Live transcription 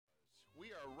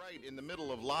Right in the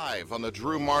middle of Live on the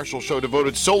Drew Marshall Show,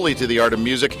 devoted solely to the art of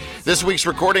music. This week's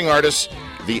recording artists,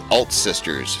 the Ault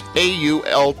Sisters.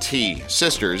 AULT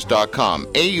Sisters.com.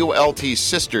 AULT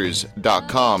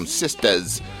Sisters.com.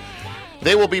 Sisters.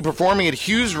 They will be performing at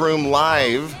Hughes Room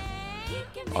Live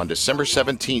on December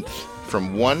 17th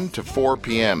from 1 to 4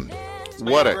 p.m.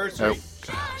 What a...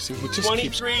 see, he just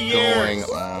keeps going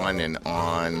on and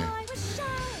on.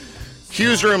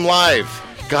 Hughes Room Live.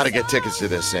 Got to get tickets to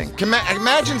this thing.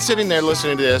 Imagine sitting there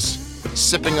listening to this,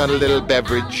 sipping on a little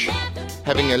beverage,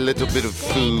 having a little bit of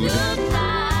food,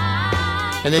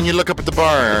 and then you look up at the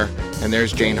bar, and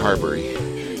there's Jane Harbury.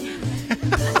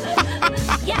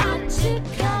 Yeah.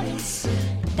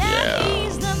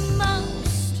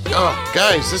 Oh,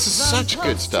 guys, this is such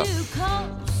good stuff.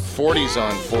 40s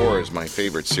on 4 is my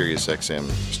favorite Sirius XM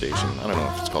station. I don't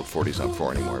know if it's called 40s on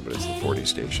 4 anymore, but it's the 40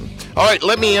 station. All right,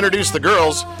 let me introduce the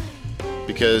girls,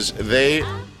 because they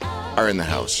are in the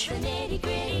house.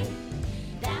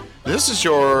 This is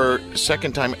your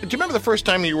second time. Do you remember the first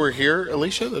time you were here,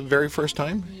 Alicia? The very first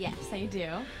time? Yes, I do.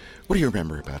 What do you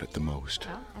remember about it the most?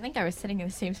 Well, I think I was sitting in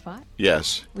the same spot.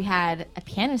 Yes. We had a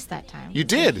pianist that time. You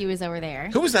did? He was over there.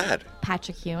 Who was that?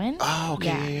 Patrick Hewen. Oh,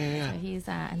 okay. Yeah. So he's,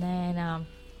 and then,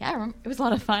 I remember, it was a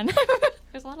lot of fun.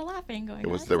 There's a lot of laughing going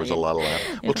on. There was a lot of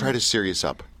laughing. We'll try to serious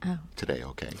up today,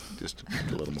 okay? Just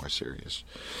a little more serious.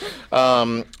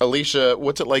 Alicia,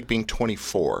 what's it like being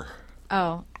 24?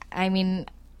 Oh, I mean,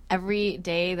 every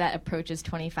day that approaches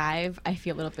 25, I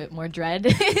feel a little bit more dread.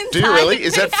 Do you really?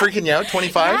 Is that freaking you out,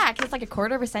 25? Yeah, because it's like a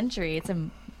quarter of a century. It's a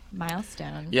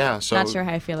milestone. Yeah, so not sure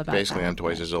how I feel about basically that. I'm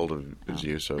twice as old as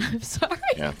you, so... I'm sorry.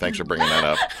 Yeah, thanks for bringing that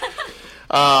up.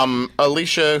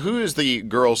 Alicia, who is the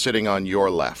girl sitting on your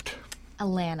left?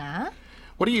 Alana.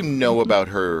 What do you know about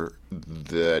her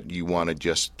that you want to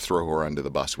just throw her under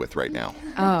the bus with right now?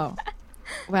 Oh,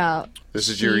 well, this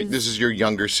is your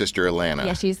younger sister, Alana.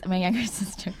 Yeah, she's my younger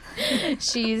sister.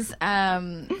 She's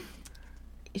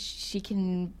she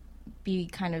can be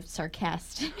kind of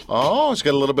sarcastic. Oh, she's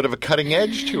got a little bit of a cutting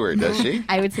edge to her, does she?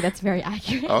 I would say that's very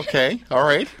accurate. Okay, all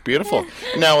right, beautiful.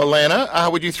 Now, Alana, how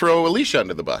would you throw Alicia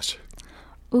under the bus?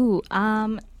 Ooh,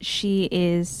 she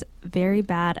is very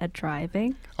bad at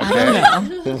driving. Okay. I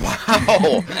don't know.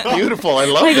 Wow, beautiful. I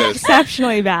love this.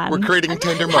 Exceptionally bad. We're creating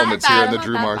tender moments here on the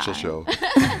Drew Marshall Show.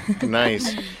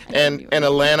 Nice. And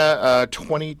Alana,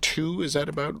 22, is that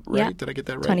about right? Yeah. Did I get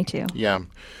that right? 22. Yeah.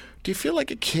 Do you feel like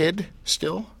a kid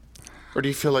still? Or do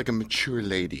you feel like a mature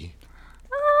lady?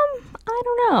 I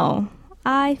don't know.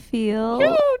 I feel...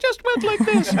 You just went like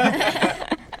this.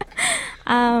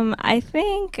 I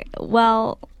think,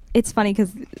 well, it's funny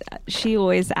because she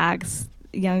always acts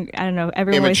young. I don't know.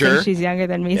 Everyone always thinks she's younger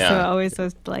than me, so I always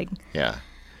was like, get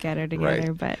her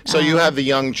together. Right. But so you have the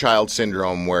young child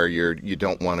syndrome where you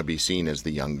don't want to be seen as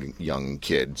the young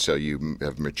kid, so you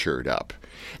have matured up.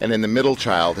 And then the middle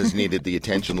child has needed the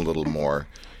attention a little more.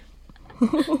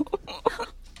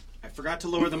 I forgot to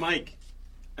lower the mic.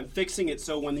 I'm fixing it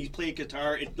so when you play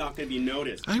guitar, it's not going to be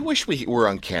noticed. I wish we were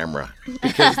on camera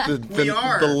because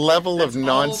the level of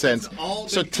nonsense.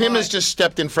 So Tim has just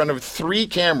stepped in front of 3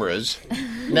 cameras.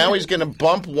 Now he's going to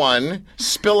bump one,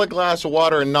 spill a glass of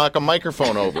water, and knock a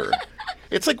microphone over.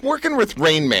 It's like working with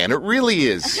Rain Man. It really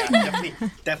is. Yeah,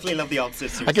 definitely love the Ault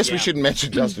Sisters. I guess we shouldn't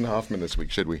mention Dustin Hoffman this week,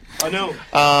 should we? Oh, no.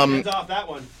 Hands off that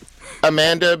one.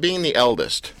 Amanda, being the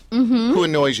eldest, who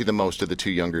annoys you the most of the 2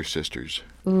 younger sisters?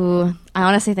 Ooh, I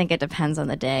honestly think it depends on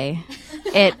the day.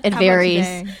 It varies.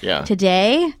 Today? Yeah.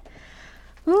 Today?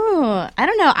 Ooh, I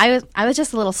don't know. I was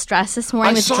just a little stressed this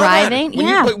morning with driving.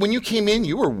 When you came in,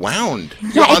 you were wound.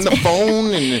 You're on the phone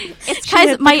and it's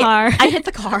because I hit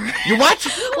the car. You what?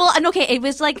 Well, and okay, it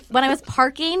was like when I was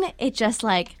parking, it just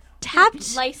like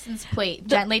tapped license plate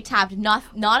gently tapped, not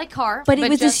a car, but it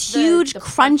was this huge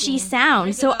crunchy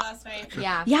sound. So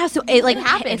so it like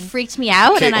happened. It freaked me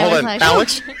out, okay, and I was like,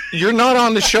 Alex, you're not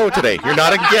on the show today. You're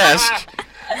not a guest.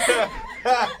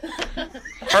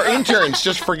 Our interns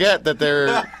just forget that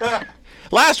they're.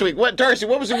 Last week, Darcy?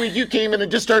 What was the week you came in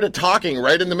and just started talking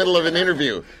right in the middle of an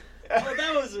interview? Well,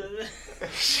 that was.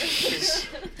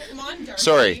 Come on, Darcy.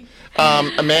 Sorry,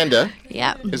 Amanda.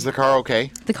 Yeah. Is the car okay?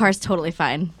 The car's totally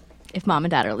fine. If Mom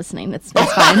and Dad are listening, that's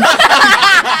fine.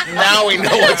 Now we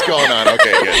know what's going on.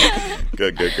 Okay,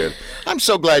 good. I'm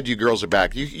so glad you girls are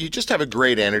back. You just have a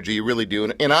great energy. You really do.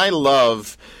 And I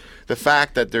love the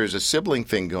fact that there's a sibling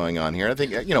thing going on here. I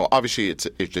think, obviously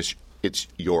it's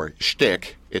your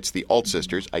shtick. It's the Ault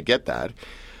Sisters. I get that.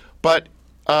 But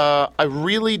I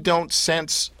really don't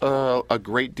sense a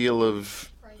great deal of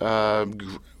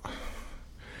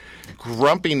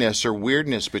grumpiness or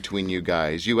weirdness between you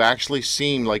guys. You actually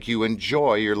seem like you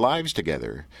enjoy your lives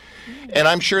together. And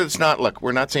I'm sure it's not, look,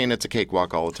 we're not saying it's a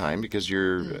cakewalk all the time because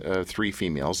you're 3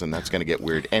 females and that's going to get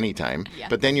weird anytime. Yeah.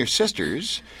 But then your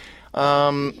sisters,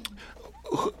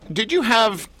 did you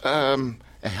have a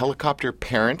helicopter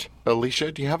parent,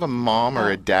 Alicia? Do you have a mom or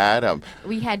a dad?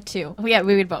 We had 2. We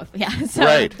would both, yeah. So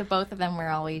right. The both of them were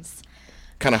always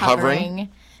kind of hovering,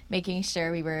 making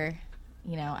sure we were,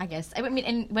 I guess. I mean,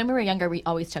 and when we were younger, we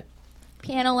always took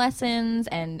piano lessons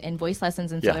and voice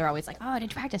lessons, and so they were always like, "Oh,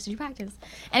 did you practice?"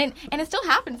 And it still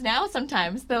happens now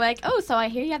sometimes. They're like, "Oh, so I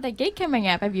hear you have that gig coming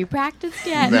up. Have you practiced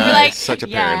yet?" Nice. We're like, Such a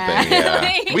parent thing.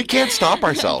 Yeah. We can't stop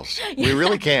ourselves. We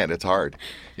really can't. It's hard.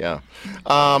 Yeah.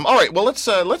 All right. Well, let's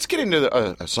get into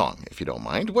a song, if you don't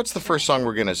mind. What's the first song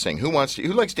we're going to sing? Who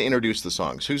likes to introduce the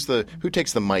songs? Who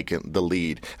takes the mic and the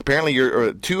lead? Apparently,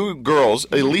 your 2 girls,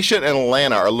 Alicia and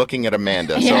Alana, are looking at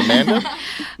Amanda. So, Amanda.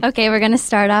 Okay, we're going to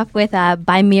start off with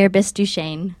 "By Mir Bis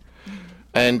Duchesne."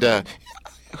 And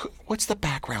what's the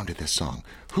background of this song?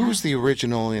 Who's the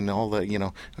original and all the, do you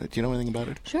know anything about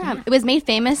it? Sure. It was made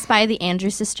famous by the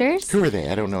Ault Sisters. Who are they?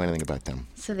 I don't know anything about them.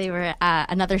 So they were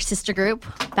another sister group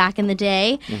back in the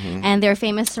day, and they were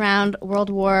famous around World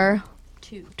War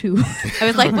II. I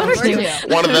was like, World War II.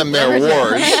 One of them, their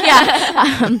wars.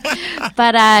 Yeah.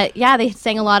 But they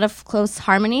sang a lot of close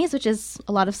harmonies, which is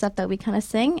a lot of stuff that we kind of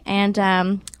sing.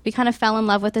 And we kind of fell in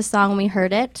love with this song when we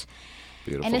heard it.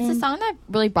 Beautiful. And it's a song that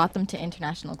really brought them to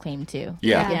international acclaim too.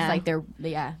 Yeah. It's like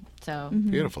so.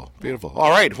 Beautiful, beautiful. All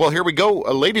right, well, here we go.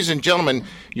 Ladies and gentlemen,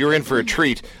 you're in for a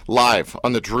treat live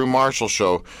on the Drew Marshall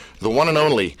Show, the one and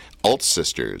only Ault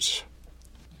Sisters.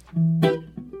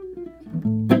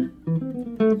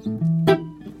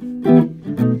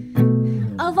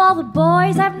 Of all the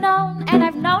boys I've known, and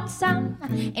I've known some,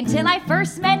 until I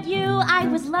first met you, I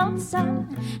was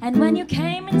lonesome. And when you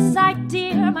came in sight,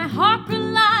 dear, my heart grew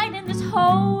light, and this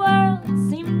whole world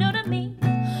seemed new to me.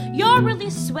 You're really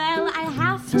swell, I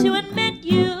have to admit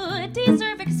you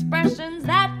deserve expressions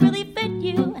that really fit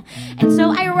you. And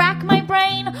so I rack my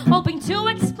brain, hoping to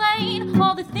explain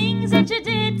all the things that you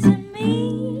did to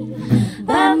me.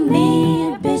 By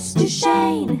Mir Bis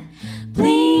Duchesne,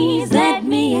 please let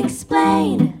me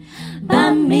explain.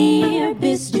 By Mir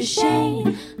Bis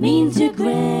Duchesne means you're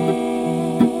grand.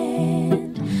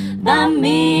 By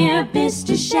Mir Bis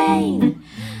Duchesne,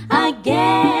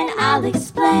 again I'll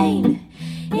explain.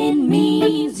 It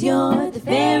means you're the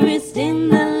fairest in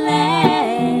the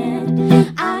land.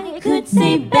 I could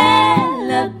say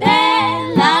Bella,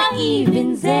 Bella,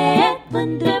 even sehr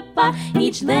wunderbar.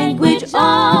 Each language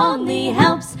only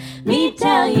helps me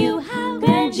tell you how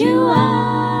good you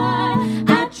are.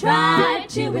 I tried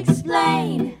to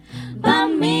explain By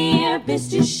Mir Bis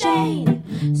Duchesne,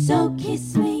 so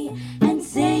kiss me and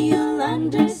say you'll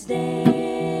understand.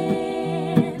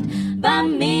 By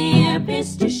Mir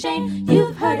Bis Duchesne,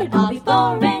 you've heard it all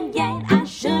before, and yet I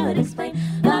should explain.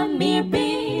 By Mir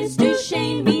Bis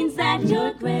Duchesne means that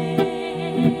you're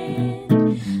grand.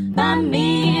 By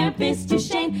Mir Bis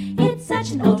Duchesne, it's such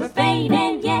an old refrain,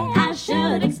 and yet I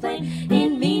should explain. It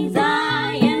means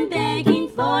I am begging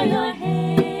for your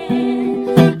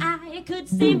hand. I could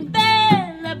see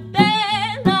Bella,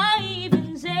 Bella,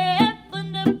 even sehr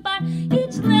wunderbar.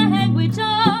 Each language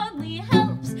only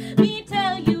helps me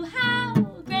tell you how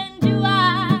grand you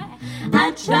are.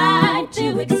 I tried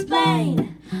to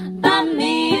explain By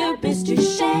Mir Bis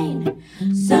Duchesne,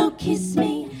 so kiss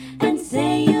me and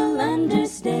say you'll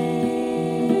understand.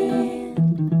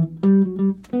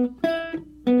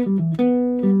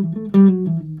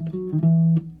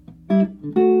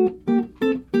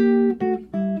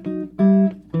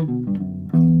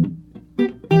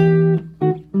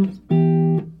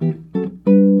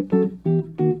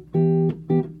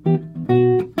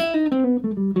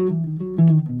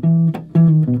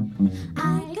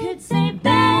 I could say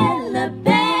Bella,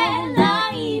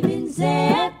 Bella, even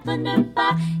sehr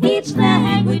wunderbar. Each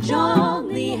language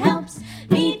only helps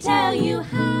me tell you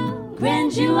how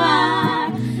grand you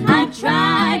are. I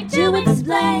tried to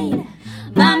explain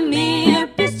By Mir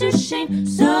Bis Duchesne,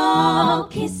 so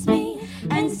kiss me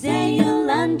and say you'll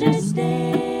understand.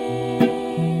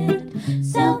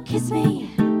 So kiss me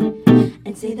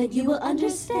and say that you will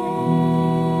understand.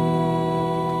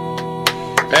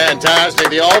 Fantastic.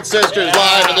 The Ault Sisters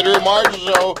live on the Drew Marshall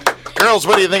Show. Girls,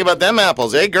 what do you think about them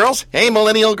apples, eh, girls? Hey,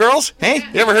 millennial girls? Hey,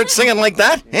 you ever heard singing like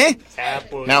that? Eh?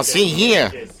 Apples. Now, see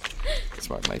here. It's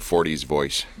my 40s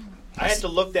voice. I had to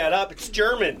look that up. It's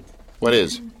German. What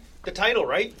is? the title,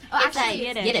 right? Oh, actually,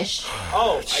 Yiddish.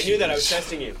 Oh, I knew that. I was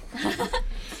testing you.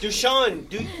 Dushon,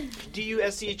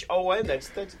 D-U-S-C-H-O-N.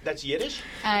 That's Yiddish?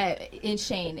 In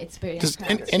Shane, it's very. Does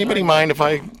anybody mind if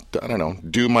I don't know,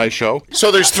 do my show?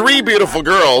 So there's three beautiful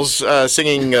girls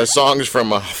singing songs from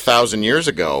 1,000 years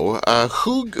ago.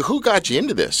 Who got you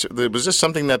into this? Was this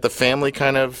something that the family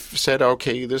kind of said,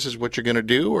 okay, this is what you're going to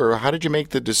do? Or how did you make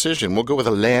the decision? We'll go with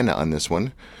Alana on this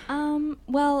one.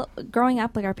 Well, growing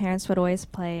up, like our parents would always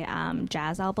play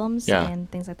jazz albums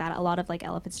and things like that. A lot of like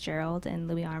Ella Fitzgerald and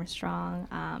Louis Armstrong,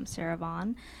 Sarah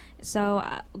Vaughan. So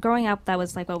growing up, that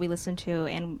was like what we listened to,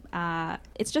 and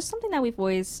it's just something that we've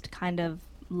always kind of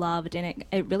loved, and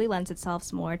it really lends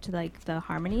itself more to like the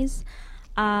harmonies.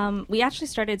 We actually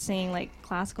started singing like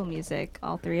classical music,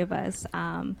 all three of us.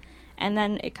 And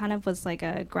then it kind of was like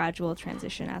a gradual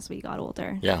transition as we got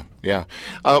older. Yeah.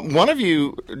 Does one of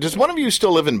you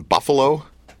still live in Buffalo?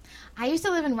 I used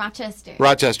to live in Rochester.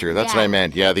 Rochester, that's what I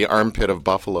meant. Yeah, the armpit of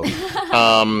Buffalo.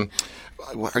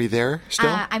 Are you there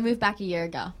still? I moved back a year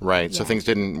ago. Right, so things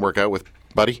didn't work out with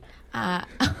Buddy? No.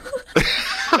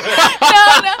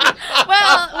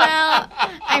 Well,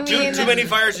 I mean, too many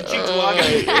fires in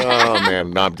Cheektowaga. Oh man,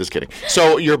 no, I'm just kidding.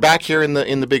 So you're back here in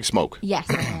the Big Smoke. Yes,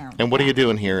 I am. And what are you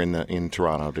doing here in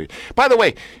Toronto? By the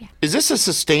way, is this a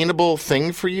sustainable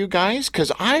thing for you guys?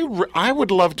 Because I would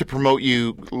love to promote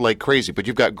you like crazy, but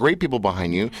you've got great people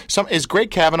behind you. Is Greg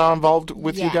Kavanaugh involved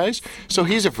with you guys? So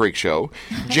he's a freak show.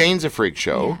 Jane's a freak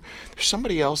show. There's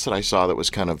somebody else that I saw that was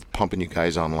kind of pumping you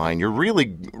guys online. You're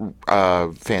really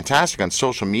fantastic on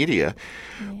social media.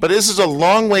 Yeah. But this is a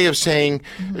long way of saying,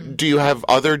 do you have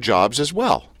other jobs as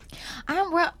well?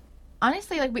 Well,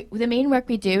 honestly, like the main work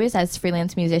we do is as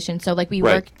freelance musicians. So like we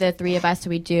work, the three of us.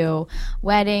 So we do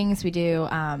weddings, we do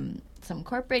some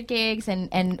corporate gigs,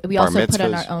 and we also put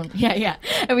on our own. And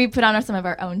we put on some of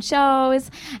our own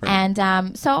shows. Right.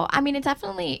 And so I mean, it's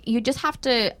definitely, you just have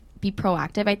to be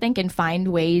proactive, I think, and find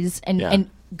ways and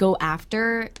go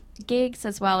after gigs,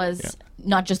 as well as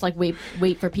not just like wait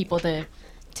for people to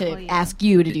ask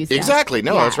you to do stuff. Exactly.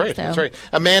 No, that's right. So. That's right.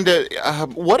 Amanda,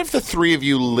 what if the three of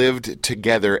you lived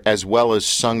together as well as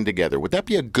sung together? Would that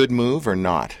be a good move or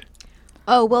not?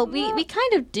 Oh, well, we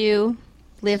kind of do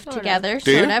live together,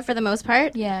 sort of, for the most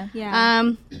part. Yeah.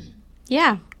 Yeah.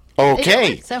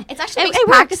 Okay. So it's actually makes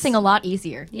practicing a lot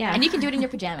easier. Yeah. And you can do it in your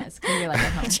pajamas because you're like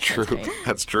at home. That's true.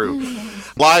 That's true.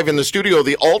 Live in the studio,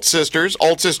 the Ault Sisters,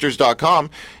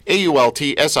 altsisters.com,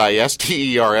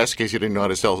 AultSisters, in case you didn't know how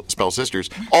to spell sisters,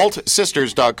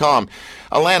 altsisters.com.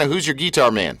 Alana, who's your guitar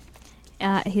man?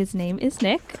 His name is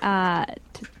Nick.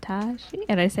 Tatashi.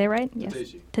 Did I say it right? Yes.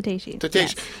 Tatashi.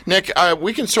 Yes. Nick,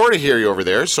 we can sort of hear you over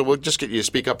there, so we'll just get you to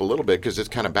speak up a little bit because it's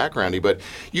kind of backgroundy, but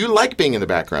you like being in the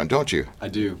background, don't you? I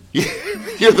do.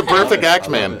 You're the perfect axe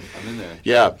man. I'm in there.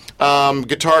 Yeah.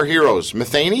 Guitar heroes.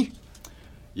 Metheny?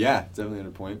 Yeah, definitely on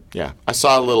a point. Yeah. I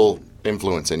saw a little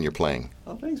influence in your playing.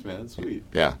 Oh, thanks, man. That's sweet.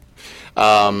 Yeah.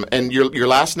 And your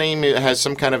last name has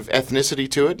some kind of ethnicity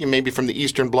to it? You may be from the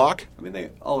Eastern Bloc? I mean,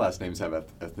 all last names have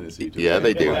ethnicity to it. Yeah,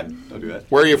 they do. Don't do that.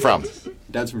 Where are you from?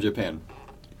 Dad's from Japan.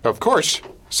 Of course.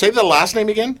 Say the last name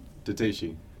again?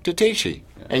 Tateshi. Tateshi.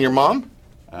 Yeah. And your mom?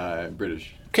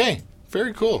 British. Okay.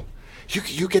 Very cool.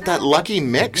 You get that lucky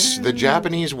mix. The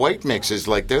Japanese white mix is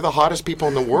like they're the hottest people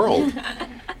in the world.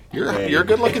 You're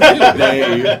good looking too.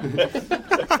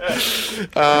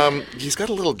 He's got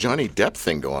a little Johnny Depp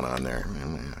thing going on there.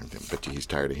 I bet you he's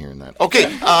tired of hearing that.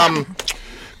 Okay,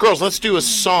 girls, let's do a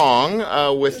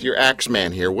song with your axe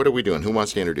man here. What are we doing? Who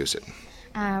wants to introduce it?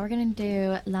 We're going to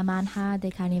do La Manja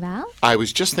de Carnival. I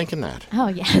was just thinking that. Oh,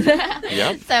 yeah.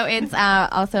 Yep. So it's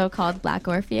also called Black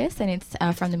Orpheus, and it's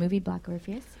from the movie Black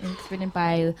Orpheus. It's written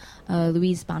by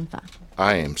Louise Bonfa.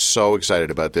 I am so excited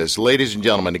about this. Ladies and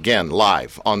gentlemen, again,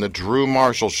 live on the Drew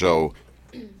Marshall Show,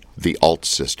 the Ault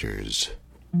Sisters.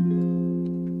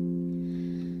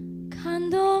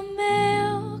 Cuando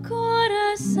meu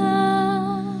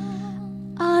coração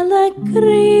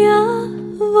alegria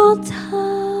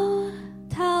voltar,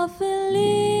 tal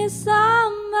feliz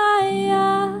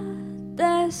amaya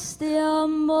deste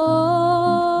amor.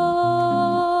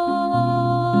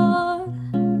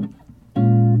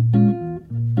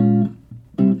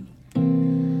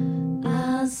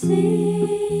 I'll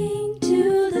sing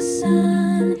to the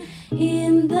sun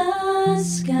in the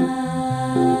sky.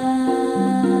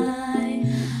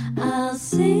 I'll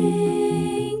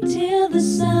sing till the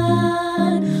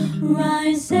sun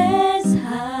rises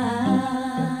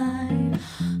high.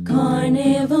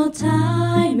 Carnival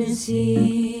time is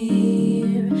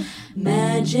here,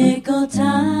 magical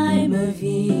time of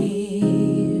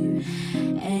year.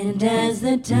 And as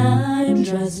the time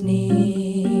draws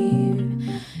near,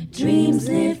 dream dreams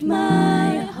lift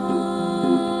my heart.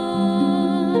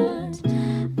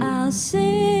 I'll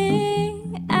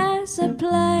sing as I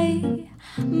play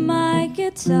my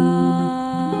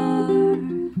guitar.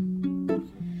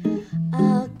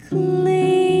 I'll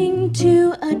cling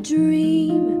to a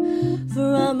dream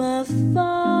from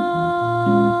afar.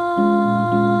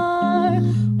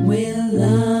 Will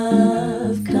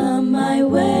love come my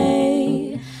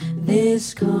way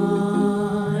this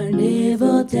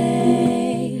carnival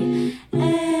day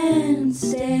and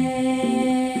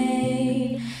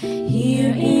stay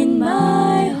here in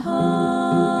my heart?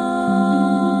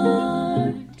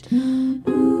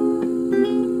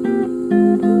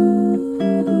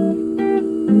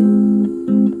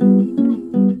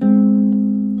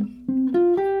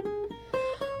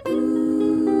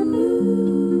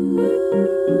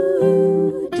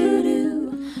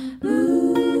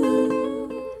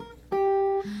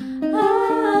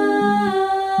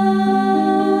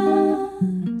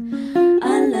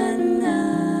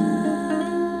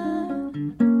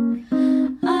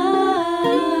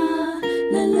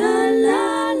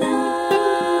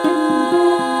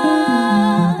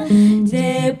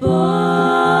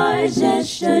 Depois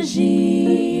desta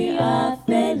gira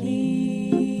feliz,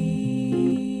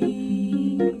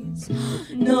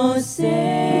 não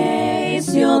sei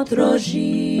se outro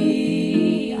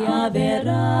dia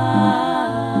haverá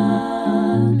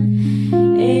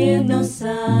em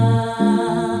nossa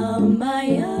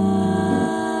manhã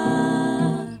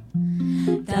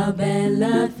tão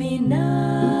bela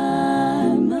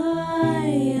final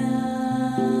manhã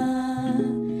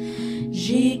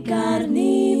de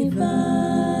carnival.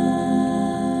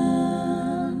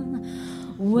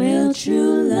 Will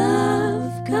true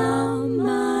love come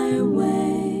my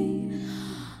way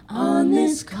on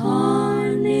this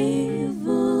carnival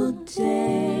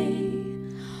day,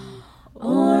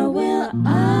 or will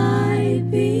I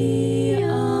be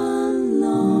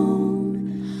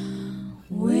alone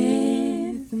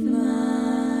with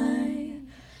my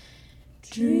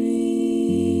dreams?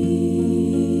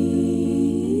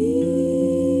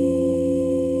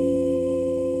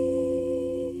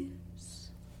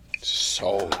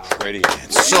 So pretty.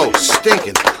 It's so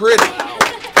stinking pretty.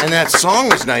 And that song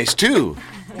was nice, too.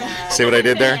 See what I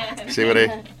did there? See what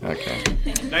I... Okay.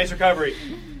 Nice recovery.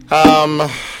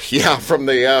 Yeah, from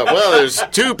the... well, there's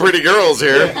two pretty girls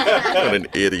here. What an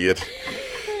idiot.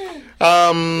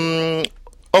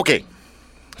 Okay.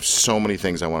 So many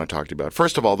things I want to talk to you about.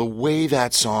 First of all, the way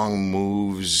that song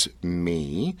moves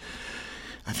me...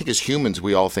 I think as humans,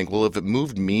 we all think, well, if it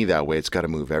moved me that way, it's got to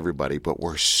move everybody. But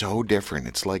we're so different.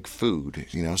 It's like food.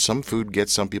 You know, some food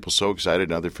gets some people so excited,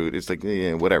 and other food, it's like,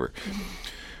 whatever.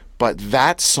 But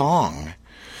that song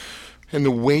and the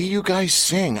way you guys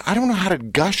sing, I don't know how to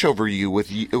gush over you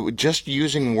with just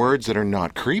using words that are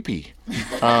not creepy. We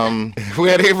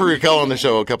had Avery Raquel on the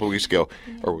show a couple of weeks ago,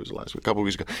 or was it last week? A couple of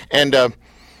weeks ago. And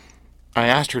I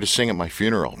asked her to sing at my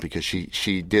funeral because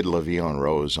she did La Vie en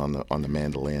Rose on the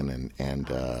mandolin and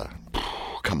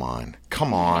come on.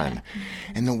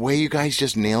 And the way you guys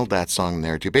just nailed that song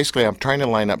there too. Basically, I'm trying to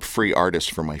line up free artists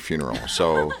for my funeral.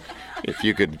 So if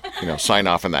you could, sign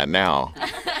off on that now.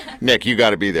 Nick, you got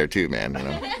to be there too, man.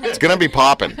 It's going to be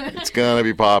popping.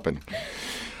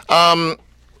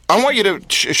 I want you to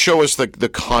show us the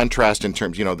contrast in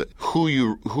terms, who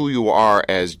you are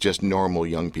as just normal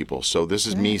young people. So this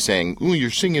is me saying, "Ooh,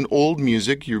 you're singing old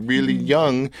music. You're really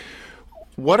young."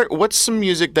 What's some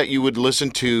music that you would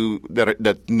listen to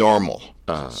that's normal?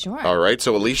 Sure. All right.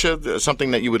 So Alicia,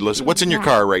 something that you would listen. What's in your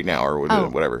car right now, or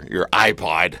whatever? Your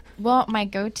iPod. Well, my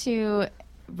go-to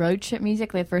road trip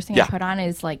music, the first thing I put on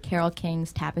is like Carole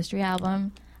King's Tapestry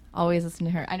album. Always listen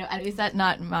to her. I know. Is that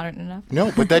not modern enough? No,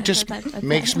 but that just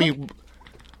makes me.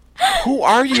 Who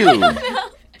are you?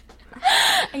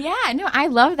 Yeah, no, I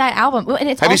love that album. And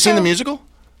it's Have you seen the musical?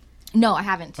 No, I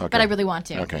haven't, okay. but I really want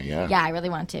to. Okay, yeah. Yeah, I really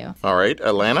want to. All right,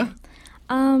 Alana?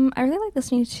 I really like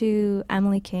listening to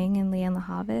Emily King and Leanne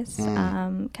LaHavis.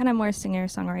 Kind of more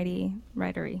singer-songwritery.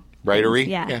 Writery?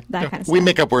 Yeah, that kind of stuff. We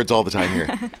make up words all the time here.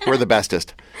 We're the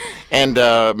bestest. And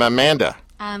Amanda?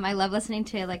 I love listening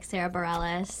to like Sarah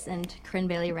Bareilles and Corinne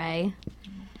Bailey Rae.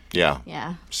 Yeah.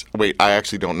 Yeah. Wait, I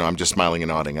actually don't know. I'm just smiling and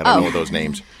nodding. I don't know those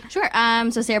names. Sure.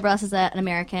 So Sarah Bareilles is an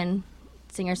American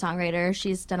singer-songwriter.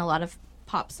 She's done a lot of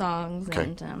pop songs. Okay.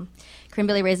 And Corinne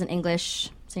Bailey Rae is an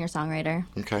English singer-songwriter.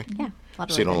 Okay. Yeah.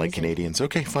 So you don't like Canadians.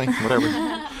 Okay, fine. Whatever.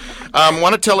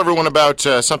 Want to tell everyone about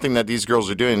something that these girls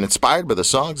are doing, inspired by the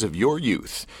songs of your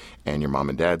youth. And your mom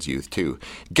and dad's youth, too.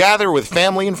 Gather with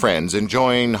family and friends and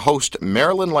join host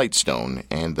Marilyn Lightstone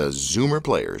and the Zoomer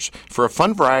Players for a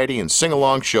fun variety and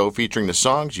sing-along show featuring the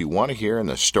songs you want to hear and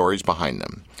the stories behind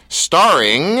them.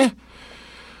 Starring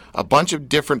a bunch of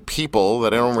different people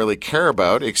that I don't really care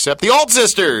about, except the Ault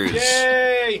Sisters.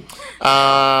 Yay!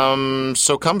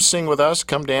 So come sing with us,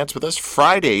 come dance with us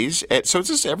Fridays. So is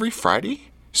this every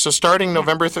Friday? So starting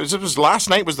November 3rd, it was last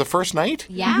night was the first night?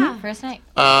 Yeah, first night.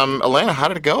 Alana, how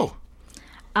did it go?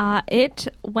 It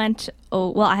went.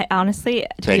 Oh well, I honestly, to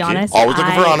Thank be honest, you. Always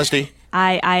looking for honesty.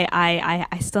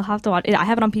 I still have to watch it. I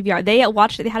have it on PBR. They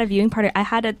watched it. They had a viewing party. I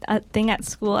had a thing at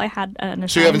school. I had an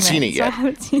assignment. So you haven't seen it yet? So I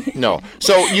haven't seen it. No.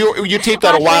 So you taped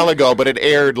that a while ago, but it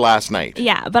aired last night.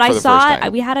 Yeah, but I saw it.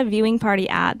 We had a viewing party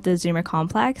at the Zoomer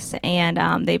Complex,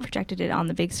 and they projected it on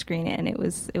the big screen, and it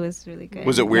was really good.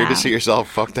 Was it weird to see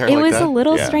yourself up there? It like was that? a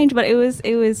little strange, but it was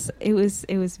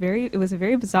a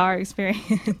very bizarre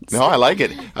experience. No, I like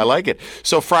it.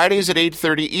 So Fridays at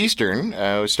 8:30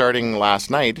 Eastern, starting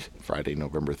last night, Friday,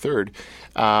 November 3rd.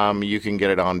 You can get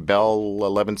it on Bell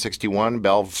 1161,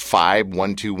 Bell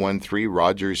 51213,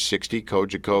 Rogers 60,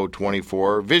 Cogeco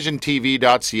 24,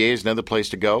 VisionTV.ca is another place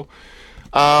to go.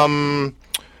 Have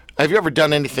you ever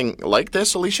done anything like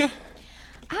this, Alicia?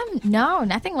 No,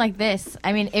 nothing like this.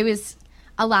 I mean, it was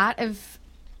a lot of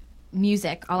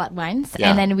music all at once,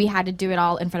 and then we had to do it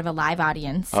all in front of a live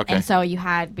audience. Okay. And so you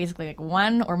had basically like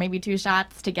one or maybe two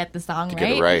shots to get the song right.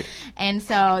 Get it right. And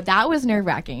so that was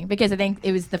nerve-wracking because I think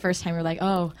it was the first time we were like,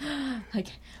 oh, like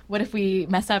what if we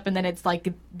mess up and then it's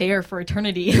like there for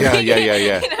eternity? Yeah,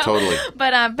 You know? totally.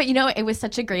 But you know, it was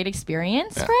such a great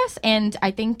experience for us, and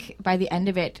I think by the end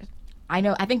of it,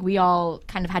 I think we all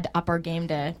kind of had to up our game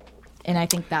and I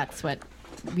think that's what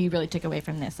we really took away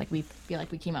from this. Like we feel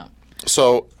like we came out.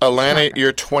 So, Alana,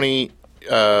 you're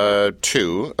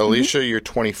 22. Alicia, you're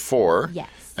 24. Yes.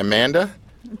 Amanda?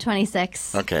 I'm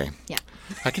 26. Okay. Yeah.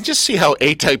 I can just see how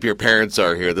A-type your parents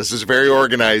are here. This is very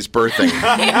organized birthing.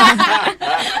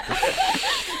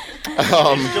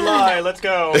 July, let's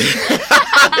go.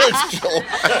 It's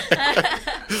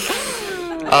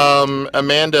July.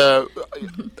 Amanda,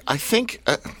 I think...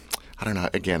 I don't know,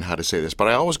 again, how to say this, but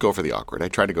I always go for the awkward. I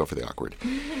try to go for the awkward.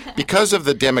 Because of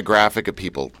the demographic of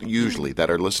people, usually, that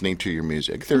are listening to your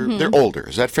music, they're older.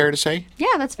 Is that fair to say? Yeah,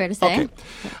 that's fair to say.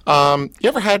 Okay. You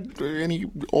ever had any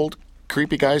old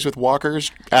creepy guys with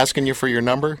walkers asking you for your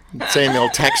number, saying they'll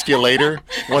text you later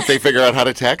once they figure out how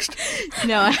to text?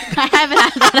 No, I haven't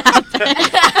had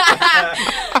that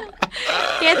happen.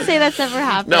 Can't say that's ever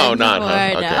happened. No, not before,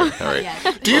 huh? Okay, no. all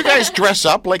right. Do you guys dress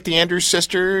up like the Andrews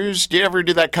sisters? Do you ever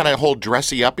do that kind of whole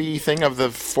dressy-uppy thing of the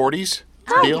 40s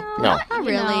deal? No. Not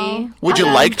really. Would you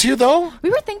like to, though? We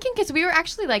were thinking, because we were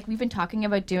actually like, we've been talking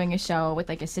about doing a show with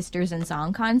like a sisters in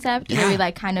song concept where we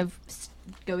like kind of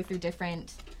go through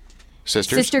different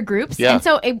sister groups. Yeah. And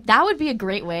so that would be a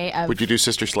great way of. Would you do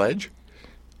Sister Sledge?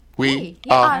 We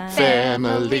yeah. are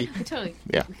family. Totally.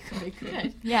 Yeah.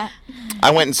 Yeah. I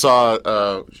went and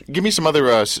saw, give me some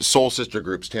other soul sister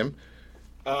groups, Tim.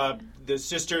 The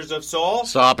Sisters of Soul.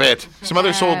 Stop it. Some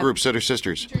other soul groups that are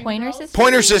sisters. Pointer Sisters?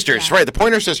 Pointer Sisters, right. The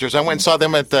Pointer Sisters. I went and saw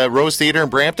them at the Rose Theater in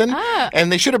Brampton.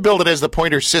 And they should have billed it as the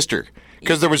Pointer Sister.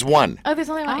 Because there was one. Oh,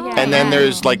 there's only one. Yeah. And then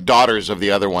there's like daughters of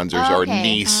the other ones, or okay.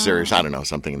 niece, or I don't know,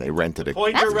 something. They rented it.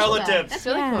 Pointer That's relatives. That's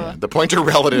really cool. The Pointer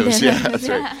relatives. Yeah, that's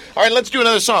right. All right, let's do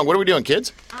another song. What are we doing,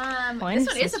 kids? This one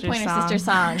is a Pointer Sister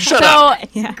song. Shut up.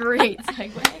 Great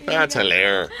segue. That's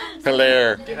hilarious.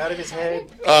 Hilarious. Get out of his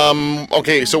head.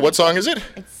 Okay, so what song is it?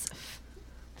 It's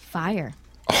Fire.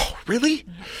 Oh, really?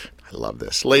 I love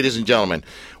this. Ladies and gentlemen,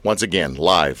 once again,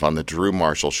 live on the Drew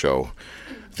Marshall Show,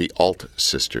 the Ault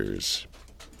Sisters.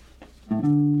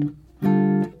 I'm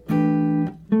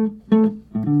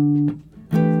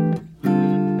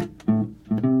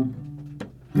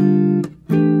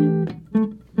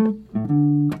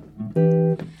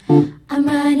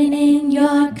riding in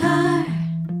your car.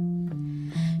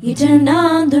 You turn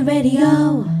on the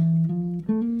radio.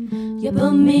 You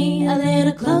pull me a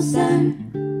little closer.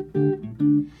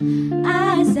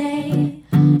 I say,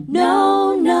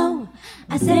 no, no.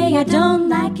 I say I don't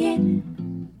like it.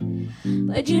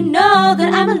 But you know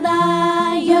that I'm a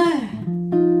liar.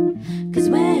 'Cause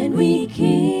when we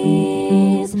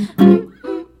kiss,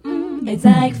 it's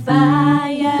like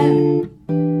fire.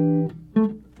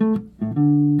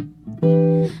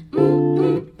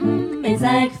 It's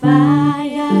like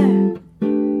fire.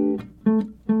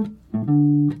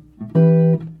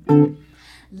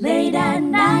 Late at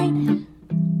night,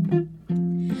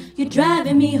 you're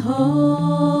driving me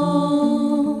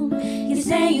home. You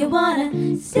say you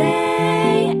wanna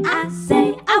stay. I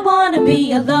say I wanna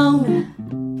be alone.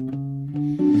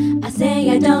 I say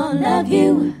I don't love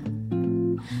you,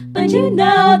 but you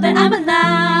know that I'm a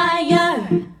liar.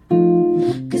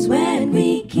 'Cause when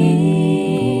we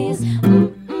kiss,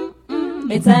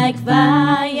 it's like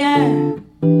fire.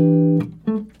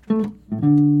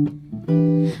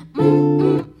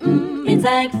 It's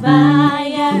like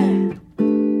fire.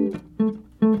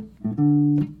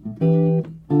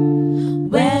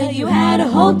 Well, you had a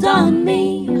hold on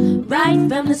me right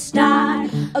from the start.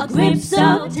 A grip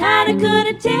so tight I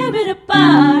couldn't tear it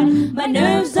apart. My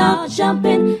nerves all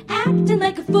jumping, acting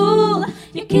like a fool.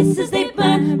 Your kisses they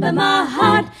burn, but my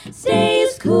heart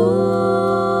stays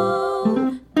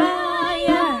cool.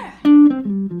 Fire,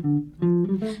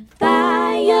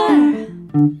 fire,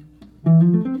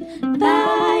 fire,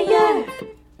 fire.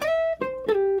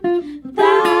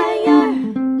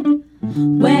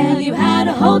 Well, you had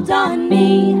a hold on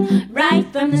me right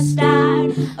from the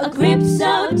start. A grip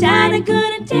so tight I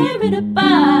couldn't tear it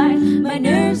apart. My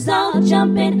nerves all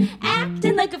jumping,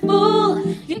 acting like a fool.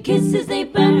 Your kisses they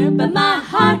burn, but my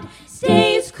heart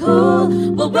stays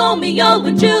cool. Well, Romeo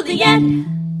and Juliet,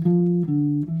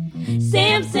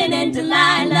 Samson and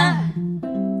Delilah,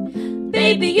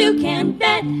 baby, you can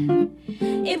bet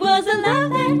it was a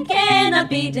love that cannot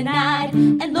be denied.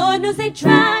 And Lord knows they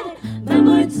tried. My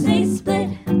words say split,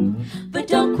 but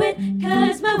don't quit,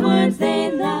 'cause my words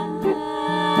they lie.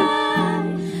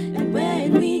 And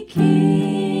when we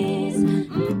kiss,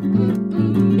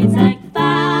 it's like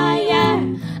fire.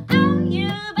 Oh, you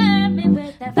burn me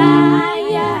with that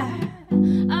fire.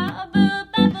 Oh, boo,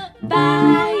 boo, boo.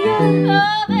 Fire.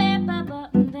 Oh, babe, boo, boo,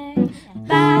 babe.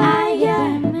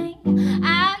 Fire.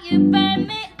 Oh, you burn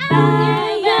me.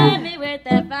 Oh, you burn me with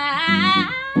that fire.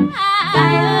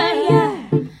 Fire.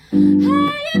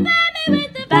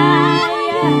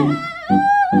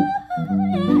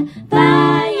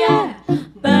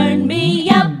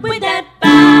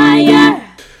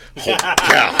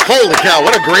 Holy cow,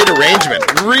 what a great arrangement.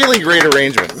 Really great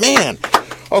arrangement. Man.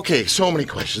 Okay, so many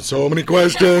questions.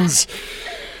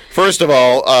 First of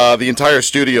all, the entire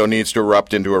studio needs to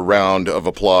erupt into a round of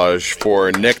applause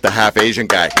for Nick, the half-Asian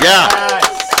guy. Yeah.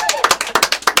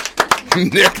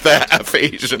 Nick, the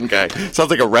half-Asian guy. Sounds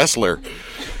like a wrestler.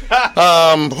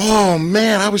 Oh,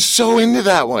 man, I was so into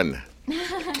that one.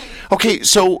 Okay,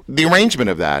 so the arrangement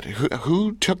of that,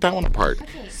 who took that one apart?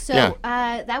 So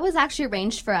that was actually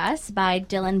arranged for us by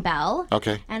Dylan Bell.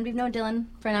 Okay. And we've known Dylan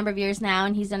for a number of years now,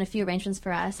 and he's done a few arrangements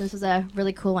for us. This was a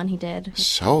really cool one he did.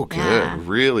 So good. Yeah.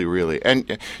 Really, really.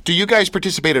 And do you guys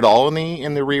participate at all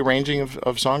in the rearranging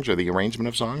of songs or the arrangement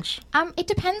of songs? It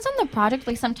depends on the project.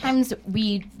 Like sometimes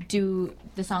we do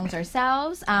the songs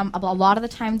ourselves. A lot of the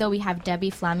time, though, we have Debbie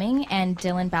Fleming and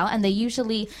Dylan Bell, and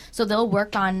they'll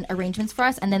work on arrangements for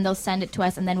us, and then they'll send it to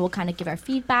us, and then we'll kind of give our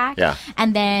feedback. Yeah.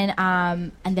 And then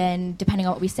depending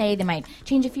on what we say, they might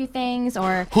change a few things.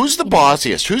 Or who's the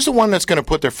bossiest? Who's the one that's going to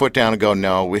put their foot down and go,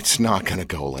 no, it's not going to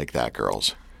go like that,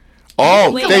 girls?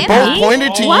 Oh, they both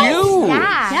pointed to you. Yeah.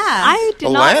 I did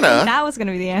not think that was going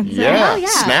to be the answer. Yeah,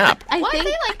 snap. I think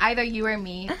like either you or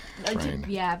me. Right.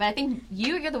 Yeah, but I think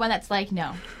you're the one that's like,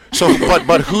 no. So,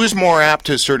 but who's more apt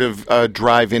to sort of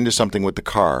drive into something with the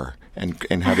car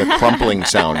and have a crumpling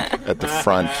sound at the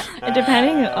front?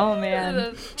 Depending, oh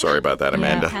man. Sorry about that,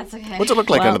 Amanda. Yeah, that's okay. What's it look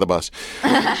like under the bus?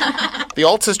 The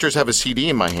Ault Sisters have a CD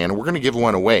in my hand. We're going to give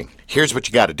one away. Here's what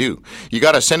you got to do. You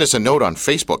got to send us a note on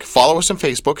Facebook. Follow us on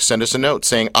Facebook. Send us a note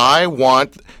saying, I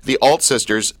want the Ault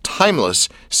Sisters Timeless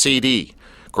CD.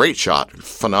 Great shot.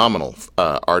 Phenomenal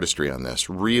artistry on this.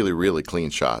 Really, really clean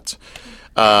shots.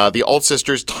 The Ault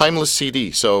Sisters Timeless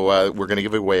CD. So we're going to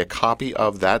give away a copy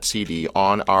of that CD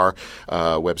on our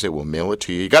website. We'll mail it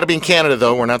to you. You got to be in Canada,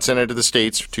 though. We're not sending it to the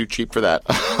States. Too cheap for that.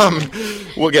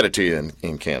 We'll get it to you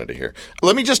in Canada here.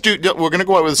 Let me just we're going to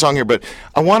go out with a song here, but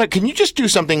can you just do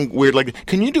something weird? Like,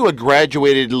 can you do a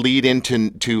graduated lead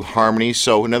into harmony?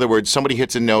 So, in other words, somebody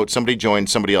hits a note, somebody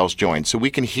joins, somebody else joins. So we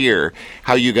can hear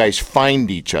how you guys find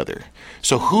each other.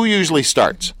 So who usually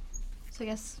starts? So I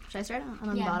guess, should I start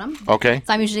on the bottom? Okay.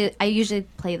 So I usually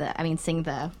sing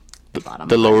the bottom.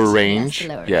 The lower part. range? Yes,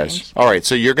 the lower Yes. range. All right,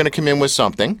 so you're going to come in with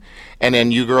something, and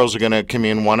then you girls are going to come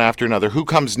in one after another. Who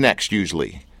comes next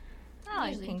usually? Oh,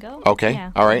 you can go. Okay.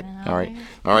 Yeah. All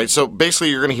right. So basically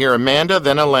you're going to hear Amanda,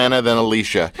 then Alana, then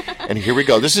Alicia. And here we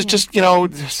go. This is just,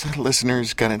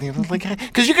 listeners kind of like,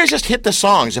 because you guys just hit the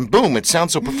songs and boom, it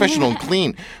sounds so professional and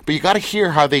clean. But you got to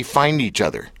hear how they find each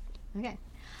other. Okay.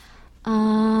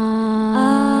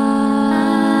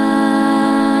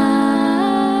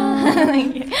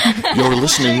 You're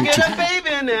listening Get to... a baby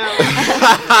now.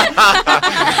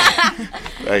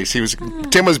 Nice.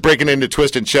 Tim was breaking into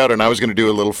Twist and Shout, and I was going to do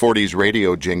a little 40s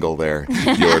radio jingle there.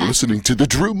 You're listening to The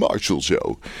Drew Marshall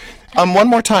Show. One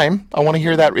more time. I want to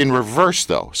hear that in reverse,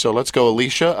 though. So let's go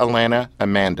Alicia, Alana,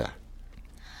 Amanda.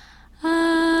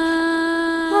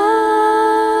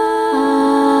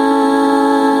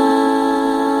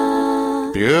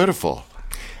 Beautiful.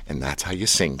 And that's how you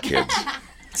sing, kids.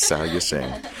 That's how you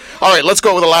sing. All right, let's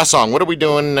go with the last song. What are we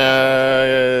doing?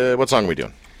 What song are we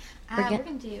doing? We're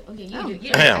going to do... Okay, you do.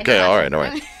 Yeah, okay, all right.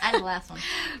 I have the last one.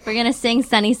 We're going to sing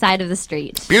Sunny Side of the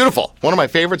Street. Beautiful. One of my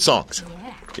favorite songs.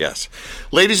 Yeah. Yes.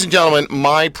 Ladies and gentlemen,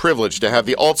 my privilege to have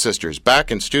the Ault Sisters back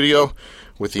in studio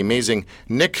with the amazing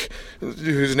Nick,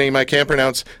 whose name I can't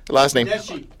pronounce, last name.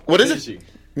 Tedeshi. What is it?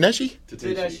 Neshi?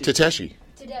 Tedeshi.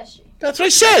 Tateshi. That's what I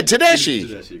said, Tedeschi.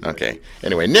 Tedeschi, Okay.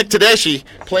 Anyway, Nick Tedeschi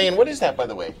playing, what is that, by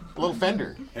the way? A little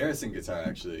Fender. Harrison guitar,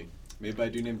 actually. Made by a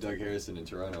dude named Doug Harrison in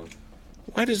Toronto.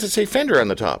 Why does it say Fender on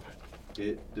the top?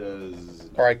 It does...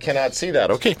 Or I cannot see that.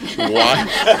 Okay. Why?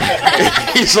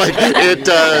 He's like, it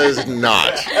does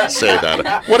not say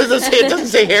that. What does it say? It doesn't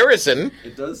say Harrison.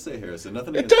 It does say Harrison.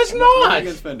 Nothing It against, does not. Nothing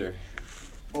against Fender.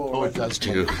 Oh, it does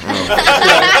too.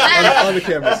 On the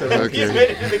camera, so Okay. He's made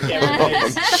it to the camera. Oh,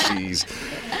 jeez.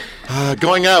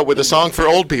 Going out with a song for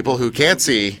old people who can't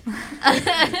see,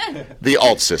 the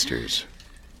Ault Sisters.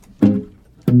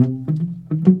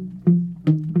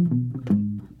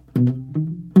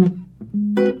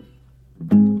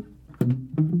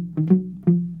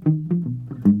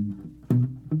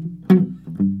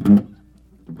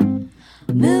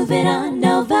 Moving on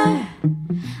over,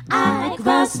 I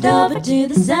crossed over to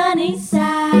the sunny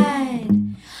side.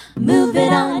 Moving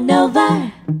on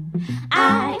over,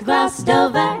 I crossed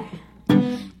over.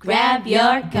 Grab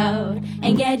your coat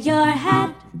and get your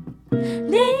hat.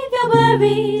 Leave your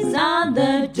worries on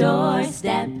the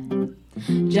doorstep.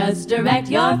 Just direct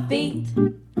your feet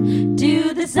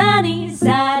to the sunny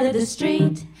side of the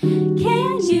street.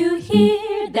 Can't you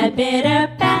hear that bitter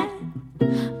pat?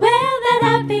 Well, that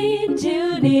happy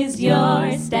tune is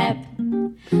your step.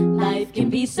 Life can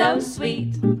be so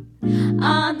sweet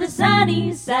on the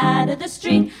sunny side of the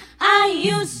street. I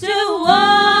used to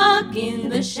walk in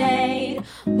the shade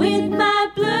with my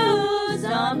blues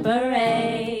on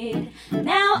parade.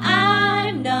 Now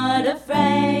I'm not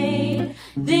afraid.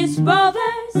 This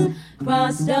rover's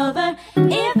crossed over.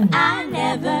 If I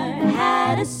never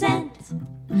had a cent,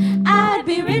 I'd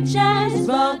be rich as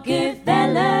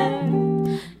Rockefeller.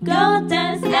 Gold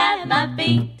dust at my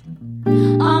feet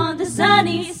on the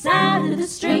sunny side of the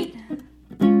street.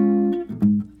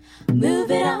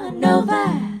 Moving on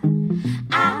over,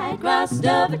 I crossed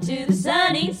over to the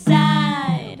sunny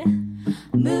side.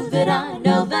 Moving on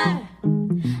over,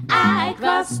 I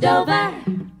crossed over.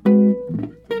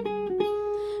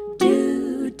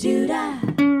 Do do da,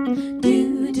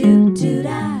 do do do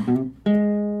da.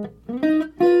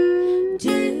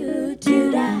 Do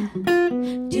do da,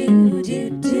 do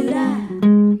do do da.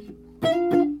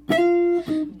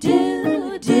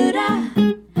 Do do da,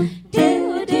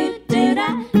 do do do da,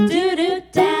 do do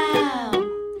da.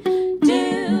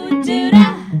 Do do da,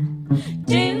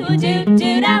 do do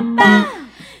do da ba.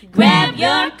 Grab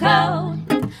your coat,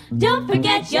 don't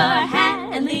forget your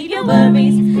hat, and leave your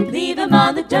worries, leave them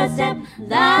on the doorstep.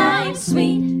 Life's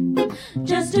sweet.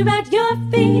 Just direct your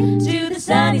feet to the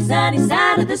sunny, sunny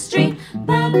side of the street.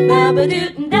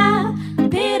 Ba-ba-ba-doo-da,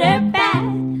 bitter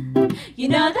bad. You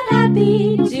know that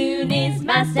happy tune is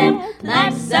my step.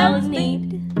 Life's so neat.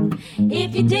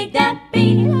 If you dig that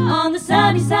beat on the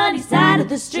sunny, sunny side of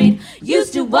the street.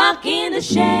 Used to walk in the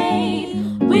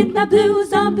shade with my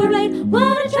blues on parade.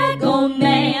 What a track, old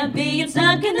man, being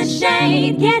stuck in the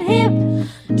shade. Get hip,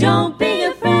 don't be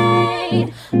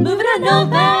afraid. Moving on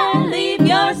over, leave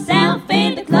yourself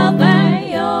in the clover.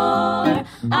 You're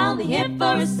only here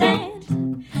for a cent.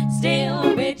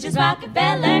 Still rich as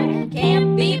Rockefeller,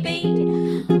 can't be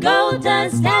beat. Gold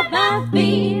dust at my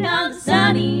feet on the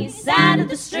sunny side of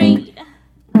the street.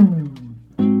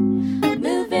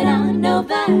 Moving on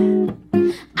over,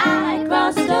 I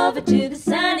crossed over to the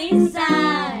sunny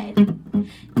side.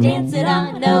 Dancing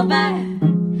on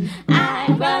over,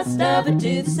 I crossed over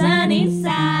to the sunny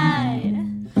side.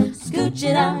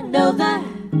 Scooching on over,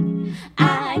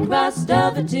 I crossed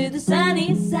over to the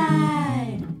sunny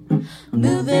side.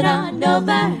 Moving on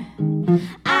over,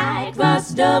 I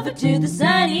crossed over to the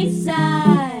sunny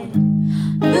side.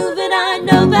 Moving on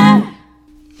over.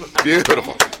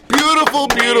 Beautiful. Beautiful,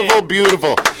 beautiful,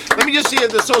 beautiful. Let me just see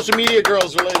if the social media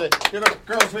girls are like,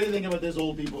 girls, what do you think about this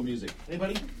old people music?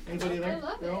 Anybody? Anybody there?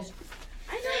 Girls?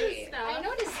 I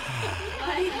noticed.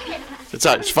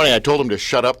 It's funny. I told him to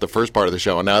shut up the first part of the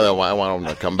show, and now that I want him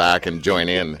to come back and join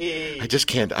in. I just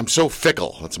can't. I'm so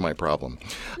fickle. That's my problem.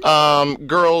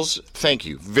 Girls, thank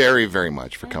you very, very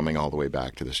much for coming all the way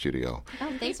back to the studio.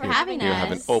 Oh, thanks for having us. You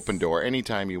have an open door.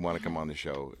 Anytime you want to come on the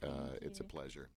show, it's a pleasure.